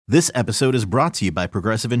This episode is brought to you by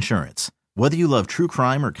Progressive Insurance. Whether you love true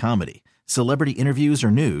crime or comedy, celebrity interviews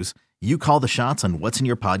or news, you call the shots on what's in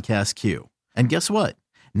your podcast queue. And guess what?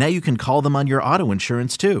 Now you can call them on your auto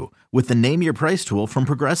insurance too with the Name Your Price tool from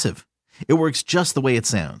Progressive. It works just the way it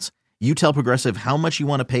sounds. You tell Progressive how much you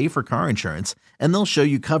want to pay for car insurance, and they'll show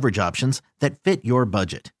you coverage options that fit your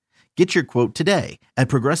budget. Get your quote today at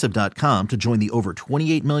Progressive.com to join the over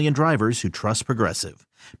 28 million drivers who trust Progressive.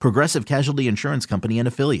 Progressive Casualty Insurance Company and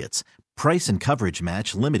Affiliates. Price and coverage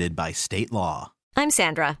match limited by state law. I'm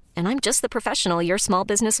Sandra, and I'm just the professional your small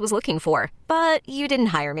business was looking for. But you didn't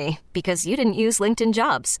hire me because you didn't use LinkedIn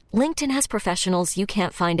Jobs. LinkedIn has professionals you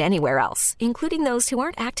can't find anywhere else, including those who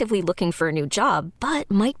aren't actively looking for a new job, but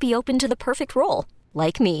might be open to the perfect role,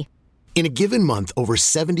 like me. In a given month, over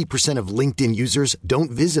 70% of LinkedIn users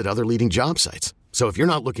don't visit other leading job sites. So if you're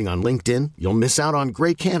not looking on LinkedIn, you'll miss out on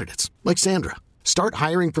great candidates like Sandra. Start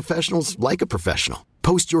hiring professionals like a professional.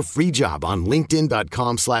 Post your free job on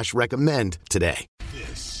linkedin.com/recommend today.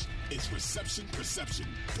 This is Reception Perception,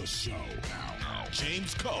 the show. Now,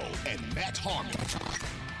 James Cole and Matt Harmon.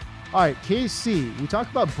 All right, KC, we talk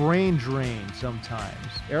about brain drain sometimes.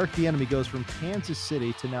 Eric Bieniemy goes from Kansas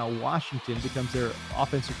City to now Washington, becomes their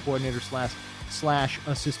offensive coordinator slash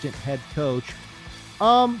assistant head coach.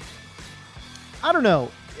 I don't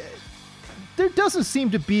know. There doesn't seem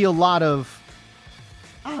to be a lot of,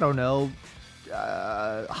 hot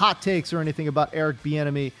takes or anything about Eric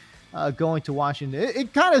Bieniemy going to Washington.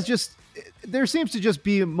 It kind of just, there seems to just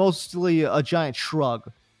be mostly a giant shrug.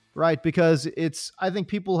 Right, because I think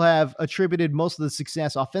people have attributed most of the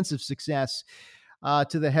success, offensive success,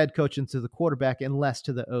 to the head coach and to the quarterback, and less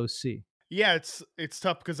to the OC. Yeah, it's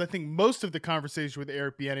tough because I think most of the conversation with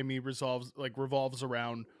Eric Bieniemy revolves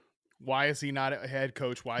around why is he not a head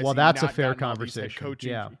coach? Why is he that's not a fair gotten all these head conversation.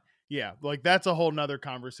 coaching? Yeah, like that's a whole nother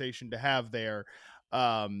conversation to have there.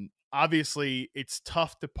 Obviously, it's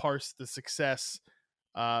tough to parse the success.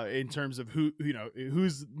 In terms of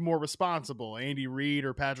who's more responsible, Andy Reid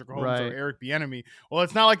or Patrick Mahomes or Eric Bieniemy. Well,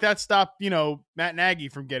 it's not like that stopped, Matt Nagy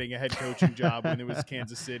from getting a head coaching job when it was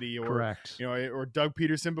Kansas City or Doug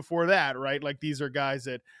Peterson before that, right? Like these are guys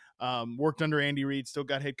that worked under Andy Reid, still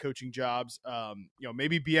got head coaching jobs.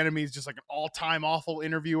 Maybe Bieniemy is just like an all-time awful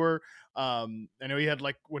interviewer. I know he had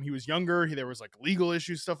when he was younger, there was legal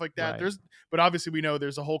issues, stuff like that. Right. But obviously we know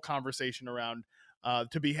there's a whole conversation around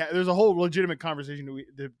there's a whole legitimate conversation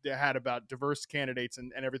that had about diverse candidates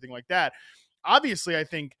and everything like that. Obviously, I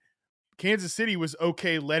think Kansas City was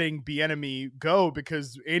okay letting Bieniemy go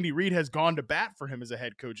because Andy Reid has gone to bat for him as a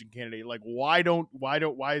head coaching candidate. Like, why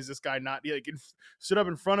is this guy not stood up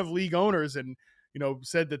in front of league owners and,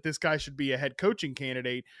 said that this guy should be a head coaching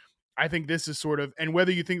candidate? I think this is sort of, and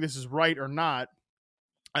whether you think this is right or not,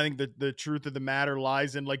 I think that the truth of the matter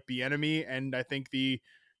lies in Bieniemy, and I think the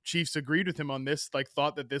Chiefs agreed with him on this,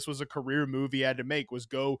 thought that this was a career move he had to make, was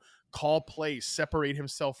go call plays, separate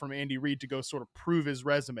himself from Andy Reid to go sort of prove his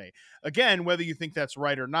resume. Again, whether you think that's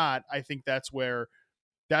right or not, I think that's where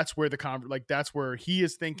that's where he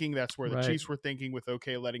is thinking. That's where the Chiefs were thinking with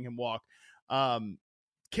letting him walk.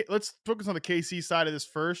 Let's focus on the KC side of this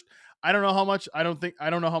first. I don't know how much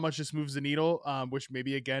this moves the needle, which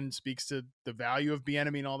maybe again speaks to the value of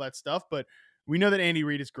Bieniemy and all that stuff. But we know that Andy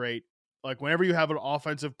Reid is great. Whenever you have an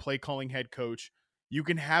offensive play calling head coach, you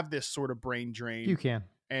can have this sort of brain drain. You can,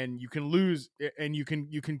 and you can lose, and you can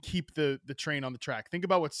keep the train on the track. Think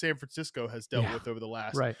about what San Francisco has dealt with over the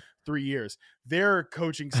last 3 years. Their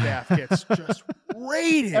coaching staff gets just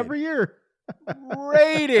rated every year.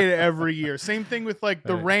 Same thing with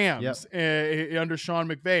the Rams under Sean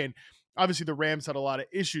McVay. And obviously the Rams had a lot of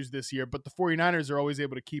issues this year, but the 49ers are always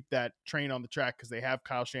able to keep that train on the track because they have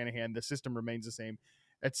Kyle Shanahan. The system remains the same,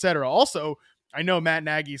 etc. Also, I know Matt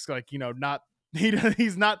Nagy's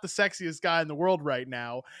he's not the sexiest guy in the world right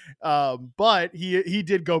now, but he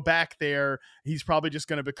did go back there. He's probably just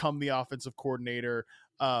going to become the offensive coordinator.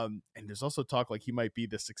 And there's also talk he might be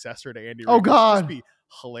the successor to Andy Reid. Oh God, which would be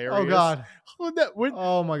hilarious. Oh God.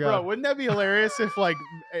 Oh my God, bro, wouldn't that be hilarious if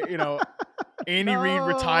Andy Reid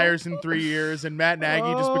retires in 3 years and Matt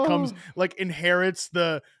Nagy just becomes inherits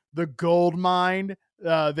the gold mine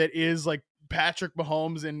that is Patrick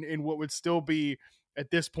Mahomes in what would still be at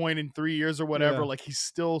this point in 3 years or whatever, he's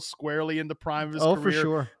still squarely in the prime of his career. For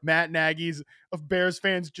sure. Matt Nagy's of Bears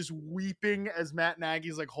fans just weeping as Matt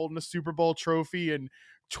Nagy's holding a Super Bowl trophy in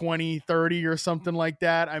 2030 or something like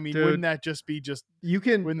that. I mean, wouldn't that just be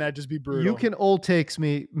brutal? You can old takes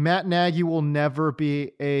me. Matt Nagy will never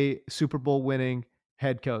be a Super Bowl winning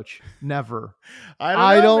head coach. Never.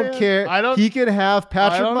 I don't care. He could have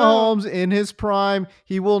Patrick Mahomes in his prime.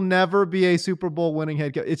 He will never be a Super Bowl winning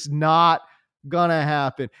head coach. It's not gonna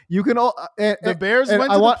happen. You can all The Bears and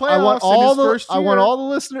went to the playoffs in his first year. I want all the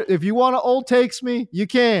listeners. If you want to old takes me, you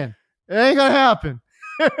can. It ain't gonna happen.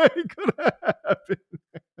 It ain't gonna happen.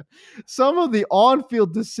 Some of the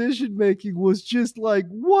on-field decision making was just like,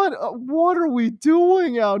 what are we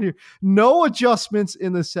doing out here? No adjustments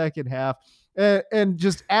in the second half. And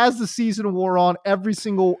just as the season wore on, every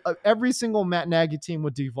single Matt Nagy team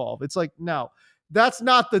would devolve. It's like, no, that's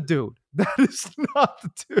not the dude. That is not the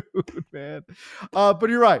dude, man. But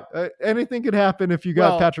you're right. Anything could happen if you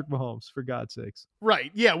got Patrick Mahomes, for God's sakes.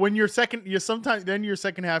 Right. Yeah. When sometimes your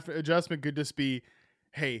second half adjustment could just be,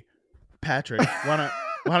 hey, Patrick, why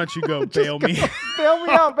don't you go bail me? Bail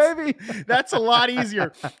me out, baby. That's a lot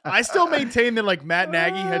easier. I still maintain that like Matt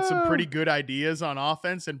Nagy had some pretty good ideas on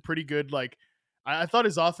offense and pretty good, like, I thought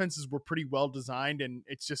his offenses were pretty well designed. And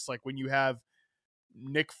it's just like when you have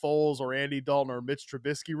Nick Foles or Andy Dalton or Mitch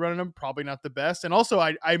Trubisky running them, probably not the best. And also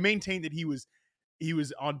I maintain that he was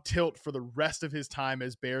on tilt for the rest of his time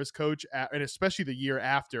as Bears coach, and especially the year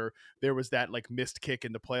after there was that like missed kick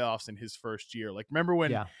in the playoffs in his first year. Like, remember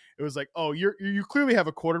when it was like, oh, you clearly have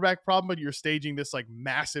a quarterback problem, but you're staging this like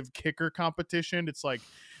massive kicker competition. It's like,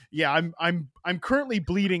 yeah, I'm currently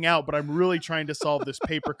bleeding out, but I'm really trying to solve this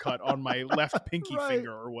paper cut on my left pinky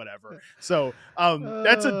finger or whatever. So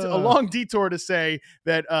that's a long detour to say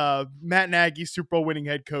that Matt Nagy, Super Bowl winning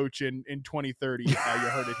head coach in 2030. You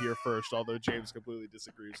heard it here first, although James completely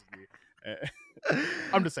disagrees with me.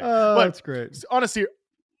 I'm just saying. But that's great. On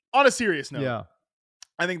a serious note, yeah,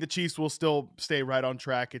 I think the Chiefs will still stay right on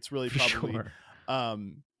track. It's really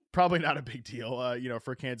probably not a big deal,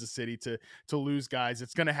 for Kansas City to lose guys.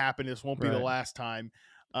 It's going to happen. This won't be the last time.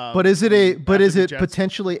 But is it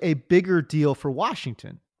potentially a bigger deal for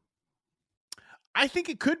Washington? I think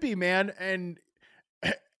it could be, man. And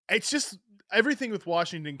it's just everything with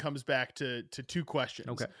Washington comes back to two questions.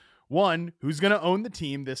 Okay. One, who's going to own the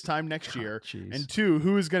team this time next year? And two,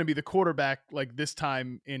 who is going to be the quarterback like this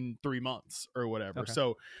time in 3 months or whatever? Okay.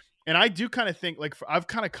 So, and I do kind of think like I've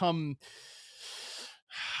kind of come,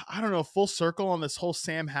 I don't know, full circle on this whole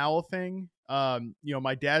Sam Howell thing.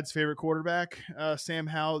 My dad's favorite quarterback, Sam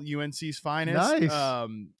Howell, UNC's finest.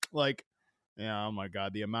 Nice. Oh my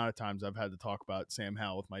God, the amount of times I've had to talk about Sam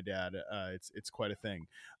Howell with my dad, it's quite a thing.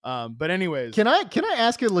 But anyways, can I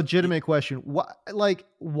ask a legitimate question?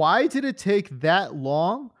 Why did it take that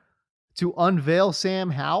long to unveil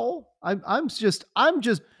Sam Howell? I'm just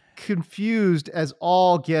confused as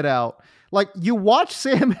all get out. Like, you watch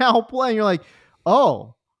Sam Howell play and you're like,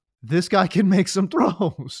 oh, this guy can make some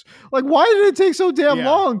throws. Like, why did it take so damn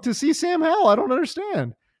long to see Sam Howell? I don't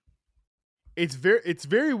understand. It's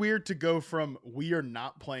very weird to go from we are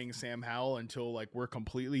not playing Sam Howell until like we're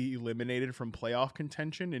completely eliminated from playoff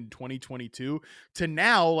contention in 2022 to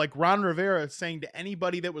now like Ron Rivera saying to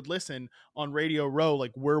anybody that would listen on Radio Row,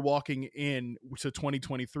 like, we're walking in to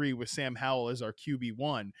 2023 with Sam Howell as our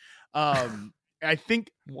QB1. I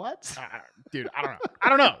think what, dude, I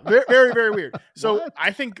don't know. Very, very, very weird. So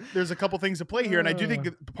I think there's a couple things to play here. And I do think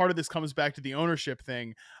part of this comes back to the ownership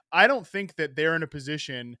thing. I don't think that they're in a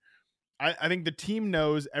position. I think the team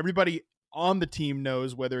knows, everybody on the team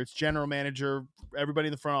knows, whether it's general manager, everybody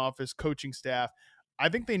in the front office, coaching staff. I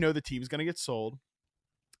think they know the team's going to get sold.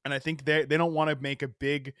 And I think they don't want to make a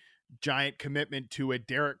big, giant commitment to a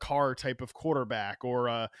Derek Carr type of quarterback or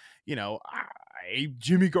a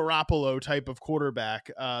Jimmy Garoppolo type of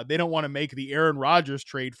quarterback. They don't want to make the Aaron Rodgers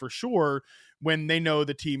trade for sure when they know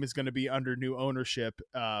the team is going to be under new ownership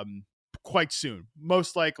quite soon.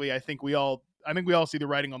 Most likely, I think we all see the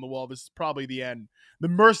writing on the wall. This is probably the end, the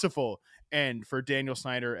merciful end for Daniel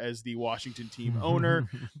Snyder as the Washington team owner.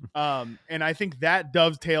 And I think that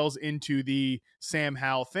dovetails into the Sam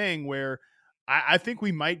Howell thing where I think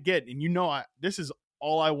we might get, and this is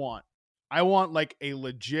all I want. I want like a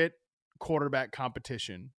legit quarterback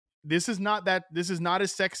competition. This is not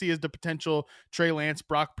as sexy as the potential Trey Lance,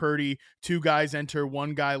 Brock Purdy, 2 guys enter,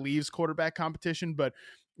 1 guy leaves quarterback competition, but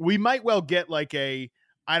we might well get like a,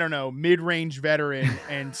 I don't know, mid-range veteran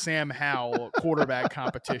and Sam Howell quarterback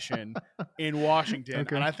competition in Washington.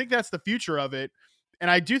 Okay. And I think that's the future of it. And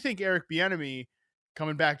I do think Eric Bieniemy,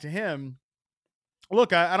 coming back to him,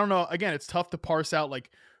 look, I don't know. Again, it's tough to parse out like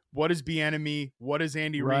what is Bieniemy, what is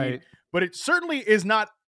Andy Reid, but it certainly is not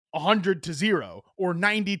 100-0 or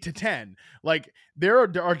 90-10. Like there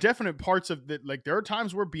are definite parts of that. Like there are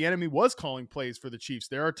times where Bieniemy was calling plays for the Chiefs.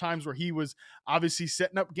 There are times where he was obviously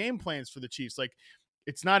setting up game plans for the Chiefs. Like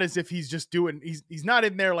it's not as if he's just he's not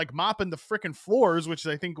in there like mopping the freaking floors, which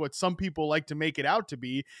is I think what some people like to make it out to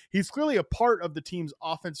be. He's clearly a part of the team's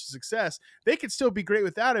offensive success. They could still be great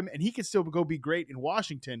without him, and he could still go be great in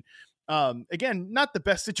Washington. Again, not the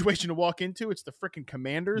best situation to walk into. It's the freaking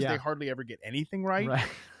Commanders. Yeah. They hardly ever get anything right.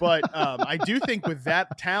 But I do think with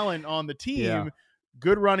that talent on the team,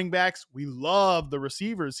 good running backs, we love the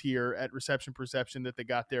receivers here at Reception Perception that they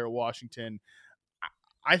got there at Washington.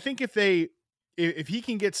 I think if he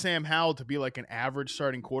can get Sam Howell to be like an average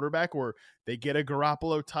starting quarterback, or they get a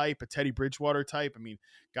Garoppolo type, a Teddy Bridgewater type, I mean,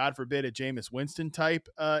 God forbid a Jameis Winston type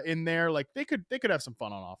in there, like they could have some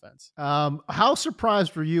fun on offense. How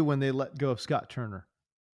surprised were you when they let go of Scott Turner?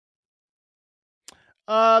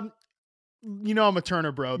 You know, I'm a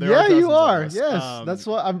Turner bro. You are. Yes. That's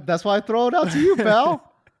why I throw it out to you, pal.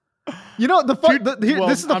 You know,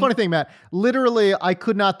 this is the funny thing, Matt. Literally, I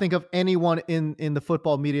could not think of anyone in the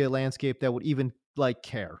football media landscape that would even like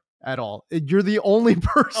care at all. You're the only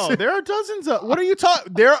person. Oh, there are dozens of. What are you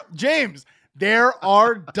talking? James. There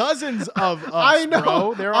are dozens of us. I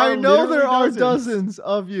know. Bro. I know there are dozens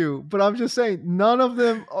of you, but I'm just saying none of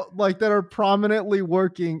them like that are prominently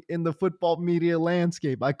working in the football media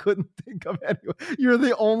landscape. I couldn't think of anyone. You're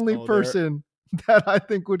the only person that I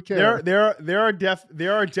think would care. There are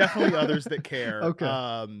definitely others that care. Okay.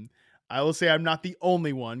 I will say I'm not the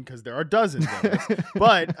only one because there are dozens of us.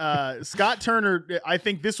 But Scott Turner, I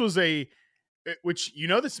think this was which, you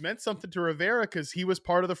know, this meant something to Rivera because he was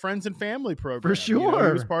part of the Friends and Family program. For sure. You know,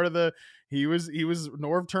 he was part of he was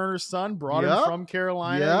Norv Turner's son, brought him from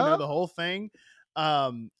Carolina, you know, the whole thing.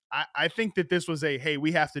 I think that this was hey,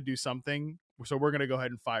 we have to do something. So we're going to go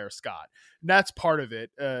ahead and fire Scott. And that's part of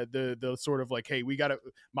it. The sort of like, hey,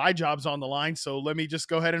 my job's on the line. So let me just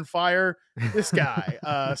go ahead and fire this guy,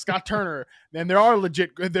 Scott Turner. And there are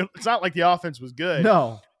legit, it's not like the offense was good.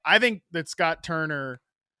 No, I think that Scott Turner,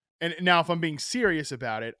 and now if I'm being serious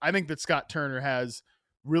about it, I think that Scott Turner has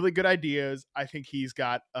really good ideas. I think he's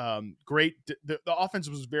got great, the offense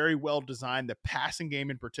was very well designed. The passing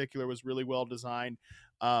game in particular was really well designed.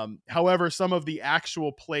 However, some of the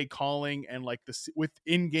actual play calling and like with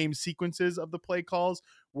in-game sequences of the play calls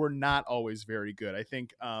were not always very good. I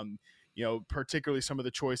think, you know, particularly some of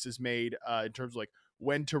the choices made in terms of like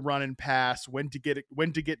when to run and pass, when to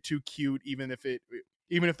get too cute, even if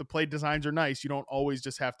the play designs are nice, you don't always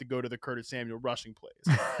just have to go to the Curtis Samuel rushing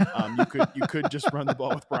plays. You could just run the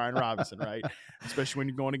ball with Brian Robinson, right? Especially when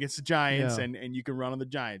you're going against the Giants and you can run on the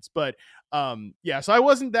Giants. But so I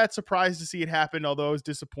wasn't that surprised to see it happen, although I was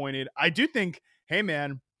disappointed. I do think, hey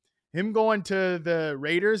man, him going to the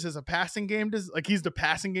Raiders as a passing game, like he's the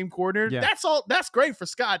passing game coordinator. Yeah. That's great for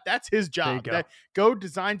Scott. That's his job. Go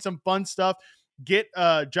design some fun stuff. Get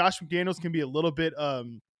Josh McDaniels can be a little bit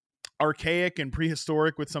archaic and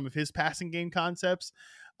prehistoric with some of his passing game concepts.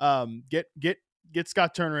 Get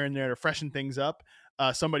Scott Turner in there to freshen things up.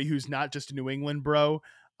 Somebody who's not just a New England bro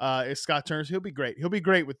is Scott Turner. He'll be great. He'll be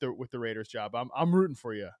great with the Raiders job. I'm rooting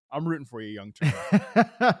for you. I'm rooting for you, young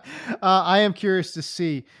Turner. I am curious to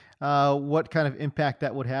see what kind of impact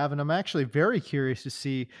that would have. And I'm actually very curious to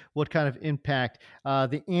see what kind of impact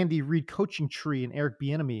the Andy Reid coaching tree and Eric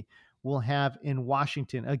Bieniemy will have in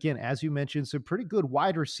Washington. Again, as you mentioned, some pretty good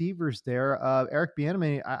wide receivers there. Eric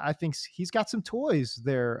Bieniemy, I think he's got some toys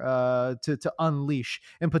there to unleash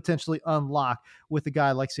and potentially unlock with a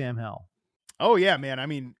guy like Sam Howell. Oh yeah, man. I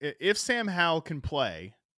mean, if Sam Howell can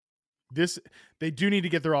play, they do need to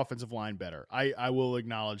get their offensive line better. I will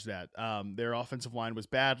acknowledge that. Their offensive line was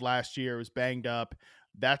bad last year. It was banged up.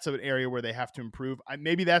 That's an area where they have to improve.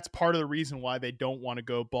 Maybe that's part of the reason why they don't want to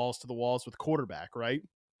go balls to the walls with quarterback, right?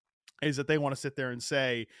 Is that they want to sit there and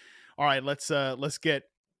say, all right, let's get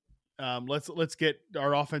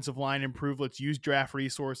our offensive line improved. Let's use draft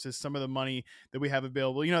resources. Some of the money that we have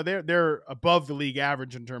available, you know, they're above the league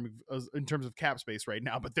average in terms of cap space right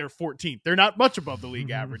now, but they're 14th. They're not much above the league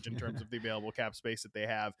average in terms of the available cap space that they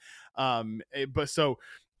have. But so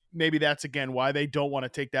maybe that's again why they don't want to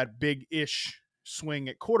take that big-ish swing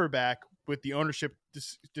at quarterback with the ownership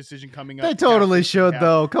decision coming up. They totally should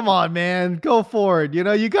though. Come on, man, go for it. You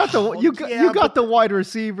know, you got the wide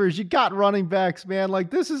receivers, you got running backs, man. Like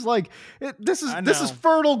this is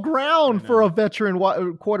fertile ground for a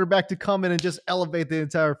veteran quarterback to come in and just elevate the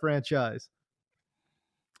entire franchise.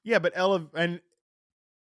 Yeah, but and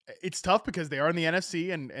it's tough because they are in the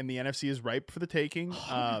NFC and the NFC is ripe for the taking.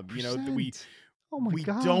 100%. You know, Oh my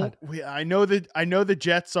God. I know the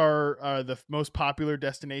Jets are the most popular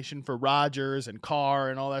destination for Rodgers and Carr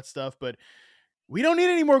and all that stuff, but we don't need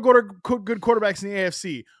any more good quarterbacks in the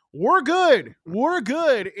AFC. We're good. We're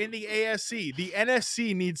good in the AFC. The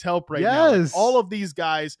NFC needs help right now. Like, all of these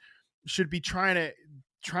guys should be trying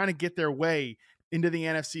to get their way into the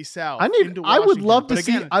NFC South. I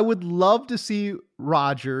would love to see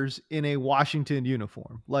Rodgers in a Washington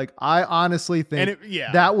uniform. Like, I honestly think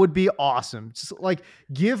that would be awesome. Just like,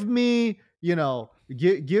 give me Terry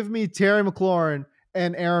McLaurin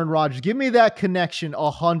and Aaron Rodgers. Give me that connection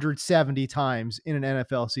 170 times in an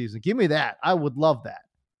NFL season. Give me that. I would love that.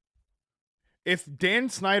 If Dan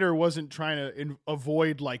Snyder wasn't trying to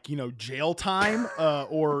avoid jail time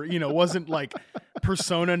or, wasn't like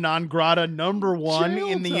persona non grata number one jail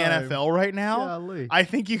in the time. NFL right now, golly. I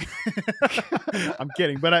think you, I'm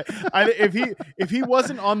kidding. But if he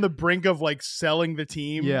wasn't on the brink of like selling the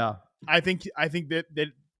team, I think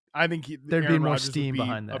there'd be more steam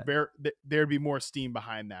behind that. There'd be more steam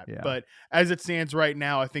behind that. Yeah. But as it stands right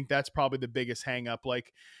now, I think that's probably the biggest hang up.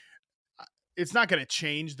 Like, it's not going to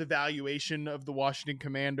change the valuation of the Washington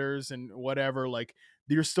Commanders and whatever. Like,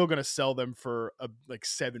 you're still going to sell them for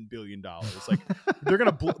 $7 billion. Like, they're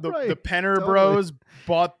going to the Penner Bros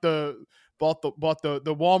bought the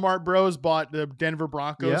Walmart Bros bought the Denver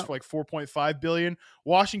Broncos for like $4.5 billion.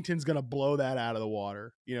 Washington's going to blow that out of the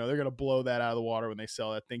water. They're going to blow that out of the water when they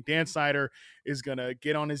sell that thing. Dan Snyder is going to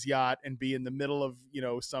get on his yacht and be in the middle of,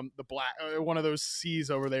 one of those seas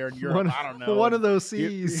over there in Europe. I don't know. One of those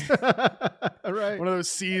seas. Right. One of those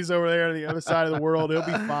seas over there on the other side of the world. He'll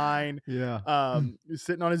be fine. Yeah.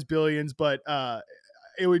 Sitting on his billions, but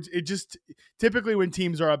it just typically when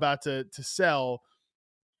teams are about to sell,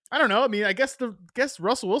 I don't know. I mean, I guess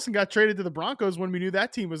Russell Wilson got traded to the Broncos when we knew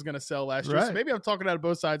that team was going to sell last year. So maybe I'm talking out of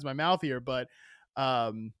both sides of my mouth here, but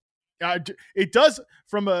it does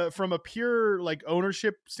from a pure like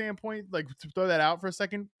ownership standpoint. Like, to throw that out for a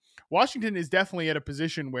second, Washington is definitely at a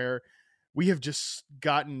position where we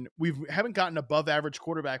haven't gotten above average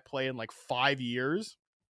quarterback play in like 5 years,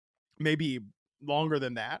 maybe longer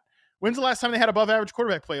than that. When's the last time they had above average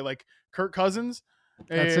quarterback play? Like Kirk Cousins.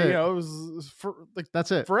 That's it. It was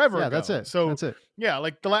that's it forever ago. That's it. So that's it. Yeah,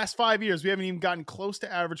 like the last 5 years, we haven't even gotten close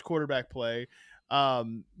to average quarterback play.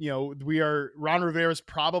 Ron Rivera's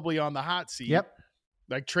probably on the hot seat. Yep.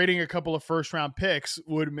 Like, trading a couple of first round picks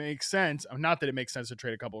would make sense. Not that it makes sense to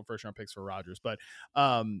trade a couple of first round picks for Rodgers, but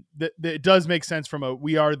it does make sense from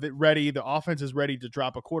we are ready. The offense is ready to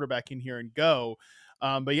drop a quarterback in here and go.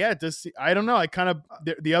 But yeah, I don't know. I kind of,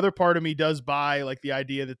 the other part of me does buy like the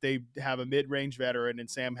idea that they have a mid-range veteran and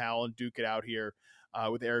Sam Howell and duke it out here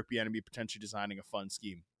with Eric Bieniemy potentially designing a fun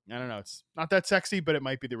scheme. I don't know. It's not that sexy, but it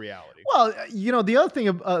might be the reality. Well, the other thing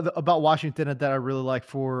about Washington that I really like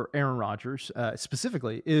for Aaron Rodgers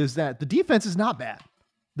specifically is that the defense is not bad.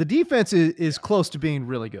 The defense is close to being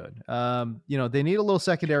really good. They need a little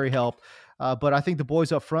secondary help. But I think the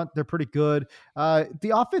boys up front, they're pretty good.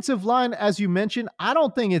 The offensive line, as you mentioned, I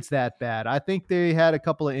don't think it's that bad. I think they had a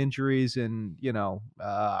couple of injuries and,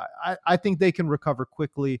 I think they can recover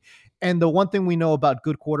quickly. And the one thing we know about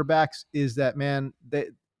good quarterbacks is that, man,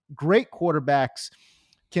 great quarterbacks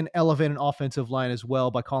can elevate an offensive line as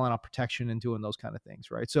well by calling out protection and doing those kind of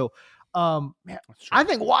things, right? So, I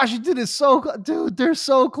think Washington is they're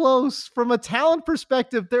so close from a talent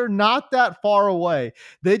perspective. They're not that far away.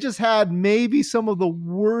 They just had maybe some of the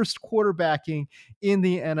worst quarterbacking in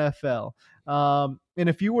the NFL. And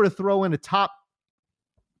if you were to throw in a top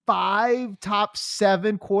 5, top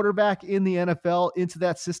 7 quarterback in the NFL into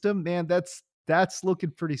that system, man, that's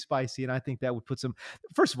looking pretty spicy. And I think that would put some,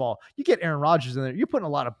 first of all, you get Aaron Rodgers in there, you're putting a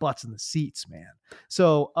lot of butts in the seats, man.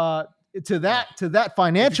 So, to that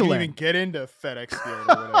financial you can even get into FedEx Field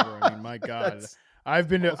or whatever. I mean, my God, I've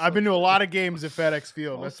been to a lot of games at FedEx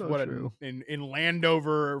Field. That's what in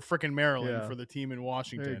Landover, freaking Maryland for the team in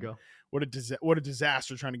Washington. There you go. What a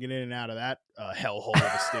disaster trying to get in and out of that hellhole of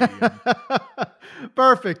a stadium.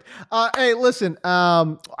 Perfect. Hey, listen.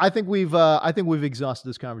 I think we've exhausted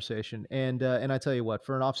this conversation, and I tell you what,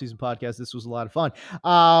 for an off-season podcast, this was a lot of fun.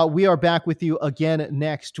 We are back with you again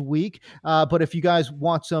next week. But if you guys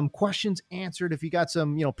want some questions answered, if you got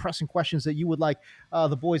some pressing questions that you would like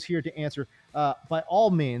the boys here to answer, by all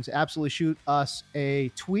means, absolutely shoot us a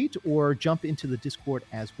tweet or jump into the Discord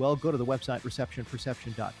as well. Go to the website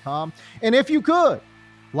receptionperception.com. And if you could,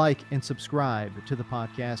 like and subscribe to the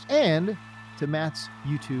podcast and to Matt's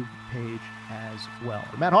YouTube page as well.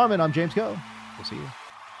 For Matt Harmon, I'm James Coe. We'll see you.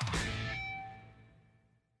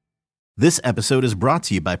 This episode is brought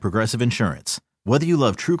to you by Progressive Insurance. Whether you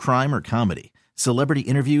love true crime or comedy, celebrity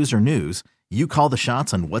interviews or news, you call the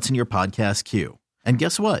shots on what's in your podcast queue. And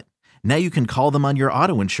guess what? Now you can call them on your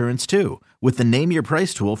auto insurance too with the Name Your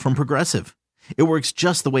Price tool from Progressive. It works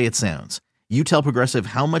just the way it sounds. You tell Progressive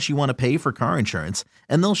how much you want to pay for car insurance,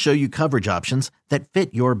 and they'll show you coverage options that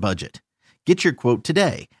fit your budget. Get your quote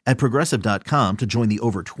today at Progressive.com to join the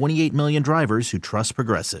over 28 million drivers who trust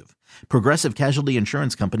Progressive. Progressive Casualty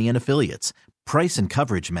Insurance Company and Affiliates. Price and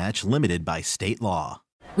coverage match limited by state law.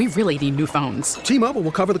 We really need new phones. T-Mobile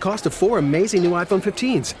will cover the cost of 4 amazing new iPhone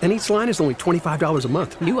 15s, and each line is only $25 a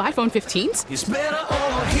month. New iPhone 15s? It's better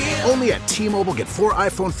over here. Only at T-Mobile, get 4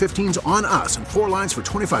 iPhone 15s on us and 4 lines for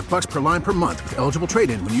 $25 per line per month with eligible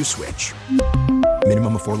trade-in when you switch.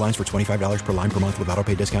 Minimum of 4 lines for $25 per line per month with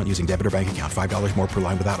autopay discount using debit or bank account. $5 more per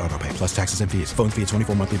line without autopay, plus taxes and fees. Phone fee at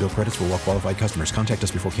 24 monthly bill credits for well-qualified customers. Contact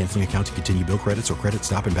us before canceling account to continue bill credits or credit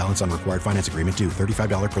stop and balance on required finance agreement due.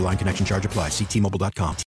 $35 per line connection charge applies. See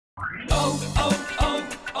T-Mobile.com.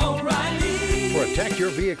 O'Reilly. Protect your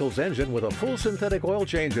vehicle's engine with a full synthetic oil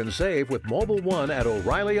change and save with Mobil 1 at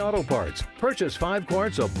O'Reilly Auto Parts. Purchase 5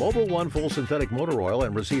 quarts of Mobil 1 full synthetic motor oil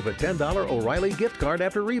and receive a $10 O'Reilly gift card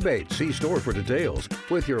after rebate. See store for details.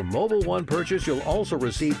 With your Mobil 1 purchase, you'll also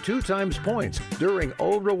receive 2 times points during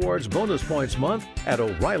O Rewards Bonus Points Month at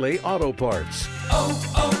O'Reilly Auto Parts.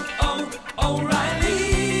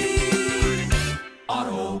 O'Reilly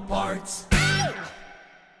Auto Parts.